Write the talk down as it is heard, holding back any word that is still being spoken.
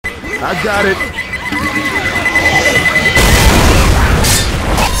I got it.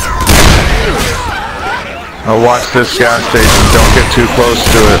 Oh, watch this gas station. Don't get too close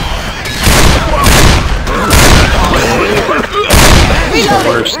to it.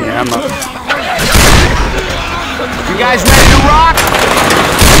 Where's the ammo? You guys ready to rock?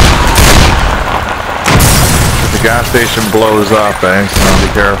 The gas station blows up, eh? So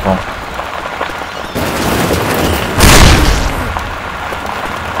be careful.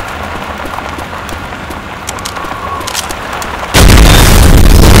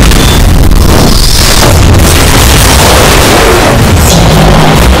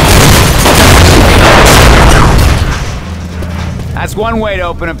 That's one way to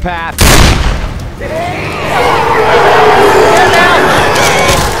open a path.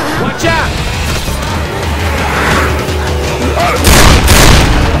 Watch out!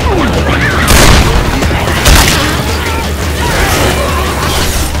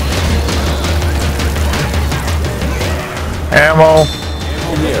 Ammo.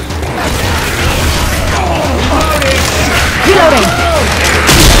 Reloading.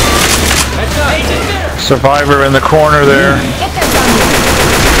 Survivor in the corner there.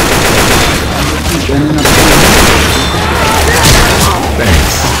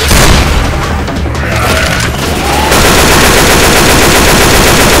 Thanks.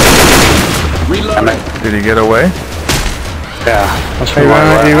 Did he get away? Yeah.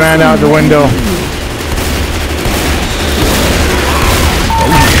 He ran out the window.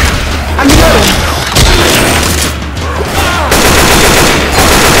 I'm reloading.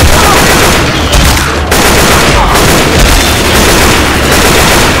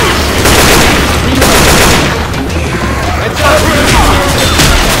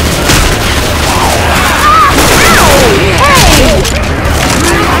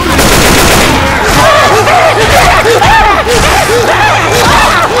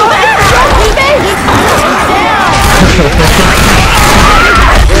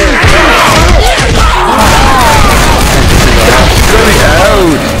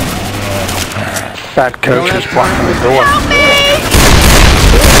 Fat coach is blocking the door.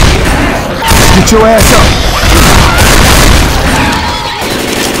 Get your ass up.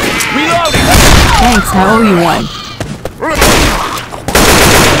 Thanks, I owe you one.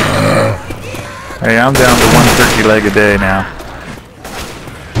 Hey, I'm down to 1 turkey leg a day now.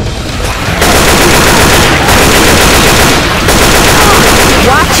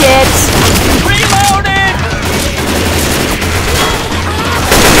 Watch it. Reloaded!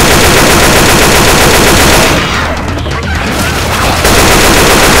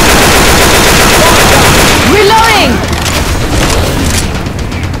 Reloading.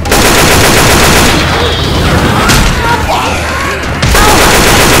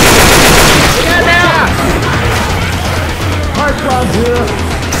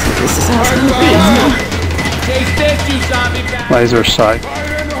 This is how it's gonna be. Take this, you zombie bastard! Laser sight.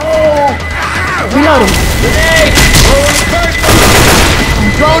 Reloading. Grenade!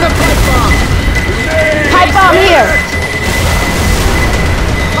 Throwing a pipe bomb! Pipe bomb here.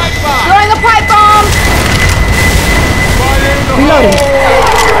 Pipe bomb! Throwing a pipe bomb. Reloading.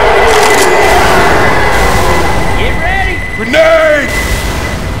 Get ready! Grenade!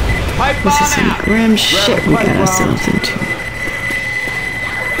 Pipe bomb This is some out! grim shit we got ourselves into.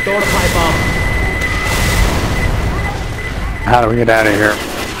 Throw a pipe bomb. How do we get out of here?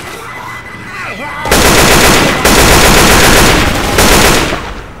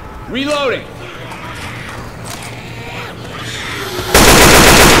 Reloading!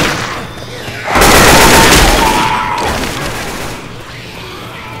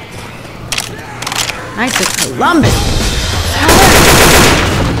 Knights of Columbus.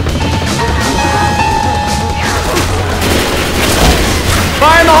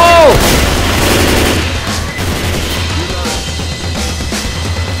 Fire in the hole!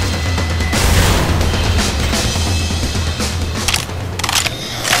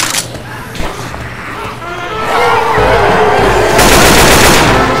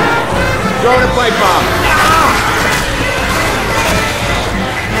 Throwing a pipe bomb.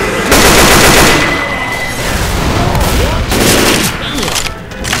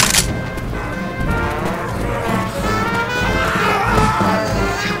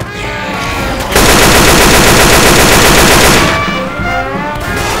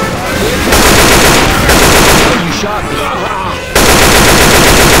 You shot me.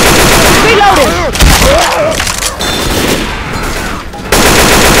 Reloading.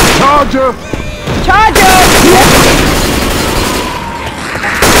 Charger! Charger.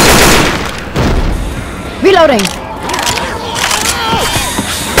 Reloading.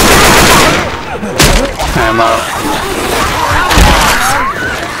 Ammo.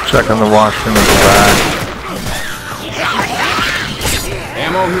 Checking the washroom in the back.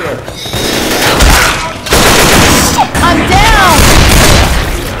 Ammo here. I'm down!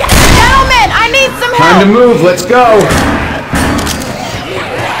 Gentlemen, I need some help! Time to move. Let's go.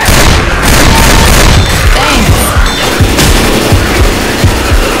 Thanks.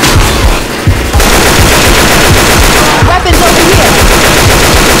 Weapons over here!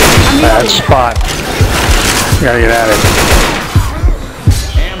 Bad spot. We gotta get out of here.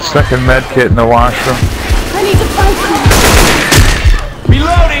 Second med kit in the washroom. I need to find some.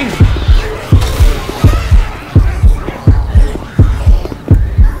 Reloading.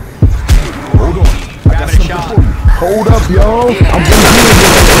 Hold on. I got some shot. Hold up, yo. I'm gonna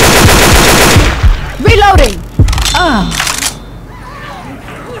Reloading!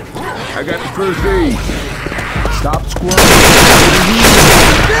 I got the first aid. Stop squirming.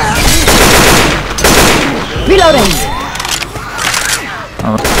 Reloading!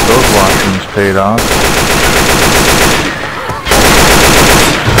 Those washrooms paid off.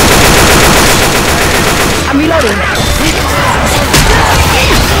 I'm reloading.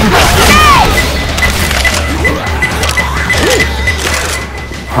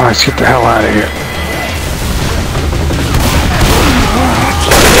 All right, let's get the hell out of here.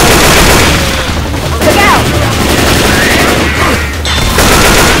 Look out!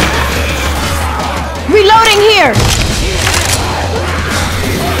 Reloading here!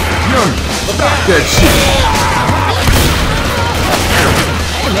 Stop that shit.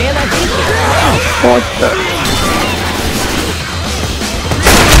 What the?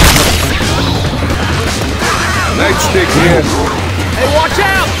 Nightstick here. Hey, watch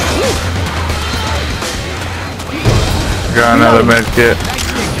out! Got another med kit.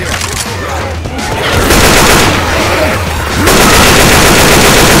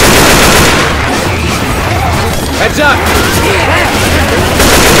 Heads up!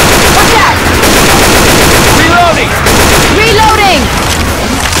 Watch out! Reloading! Reloading!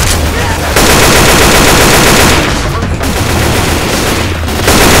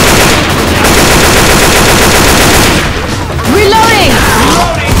 Reloading!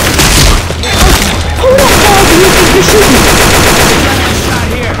 Who the hell do you think you're shooting?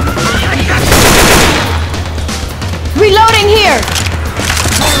 Reloading here!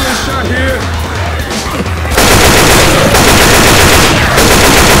 Shot here.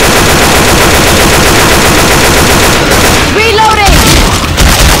 Reloading!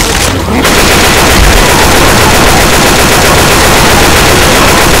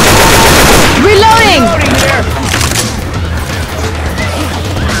 Reloading!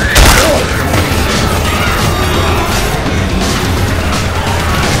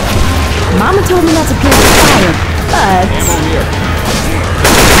 Mama told me not to play with fire, but...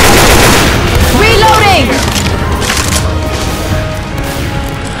 Reloading!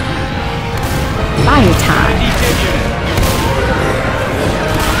 Fire time.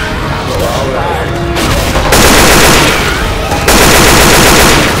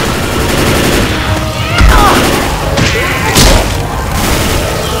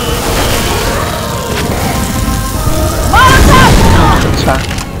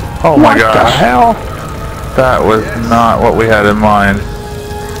 Oh my What the gosh. hell? That was not what we had in mind.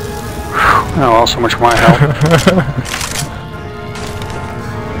 Oh, well, so much for my help.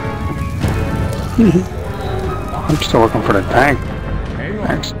 I'm still looking for the tank.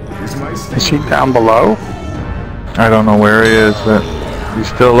 Thanks. Is he down below? I don't know where he is, but he's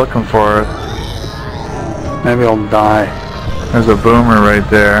still looking for it. Maybe he'll die. There's a boomer right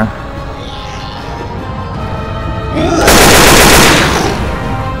there.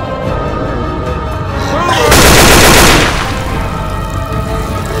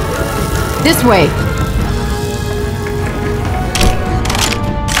 This way.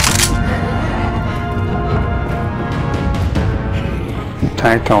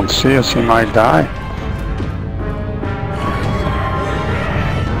 Tank don't see us, he might die.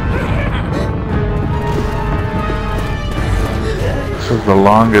 This is the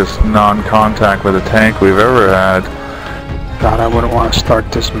longest non-contact with a tank we've ever had. God, I wouldn't want to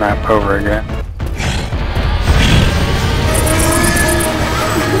start this map over again.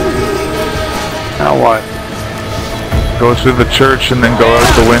 Now what? Go through the church and then go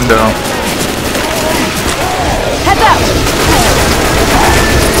out the window. Heads up!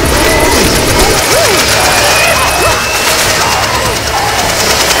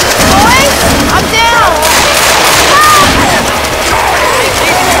 Boys, I'm down!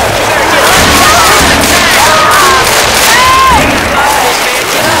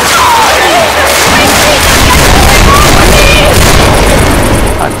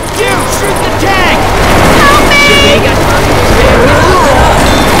 You shoot the tank! Help me!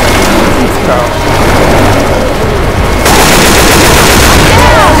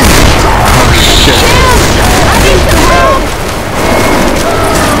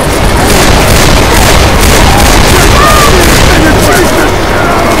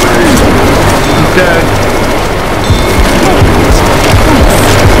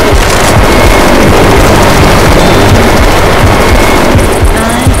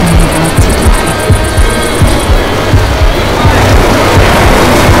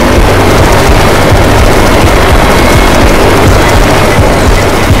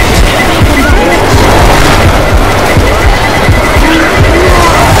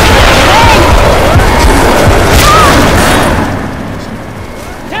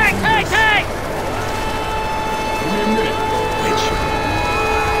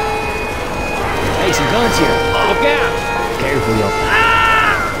 Guns here. Look out! Careful, yo.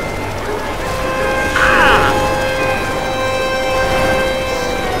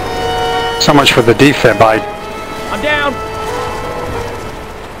 So much for the defib. I'm down!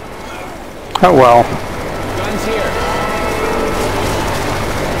 Oh well. Guns here.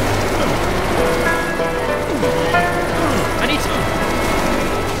 I need some.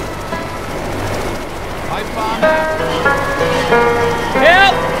 Pipe bomb out.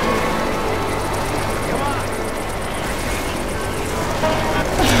 Help!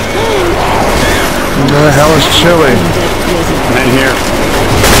 Where the hell is Chili? I'm in here.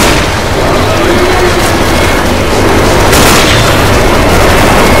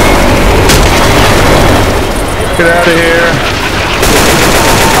 Get out of here.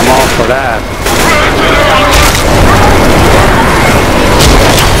 I'm all for that.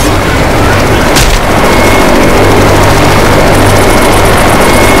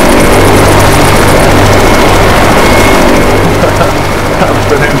 That's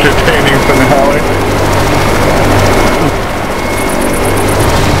been entertaining finale.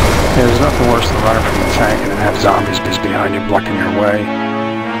 Yeah, there's nothing worse than running from the tank and then have zombies just behind you blocking your way.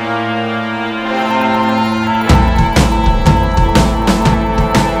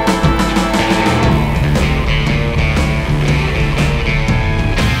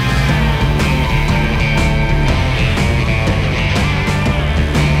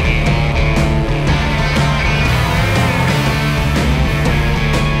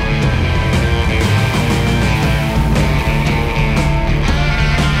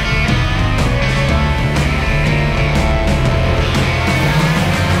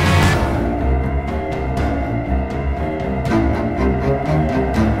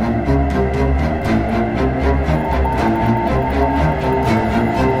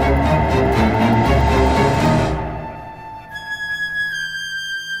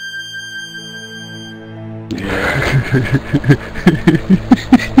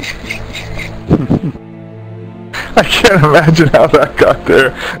 I can't imagine how that got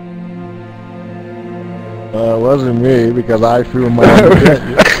there. It wasn't me because I threw mine.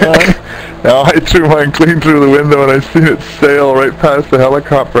 Now I threw mine clean through the window and I seen it sail right past the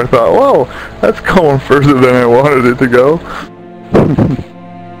helicopter. I thought, whoa, that's going further than I wanted it to go.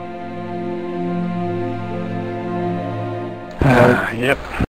 Yep.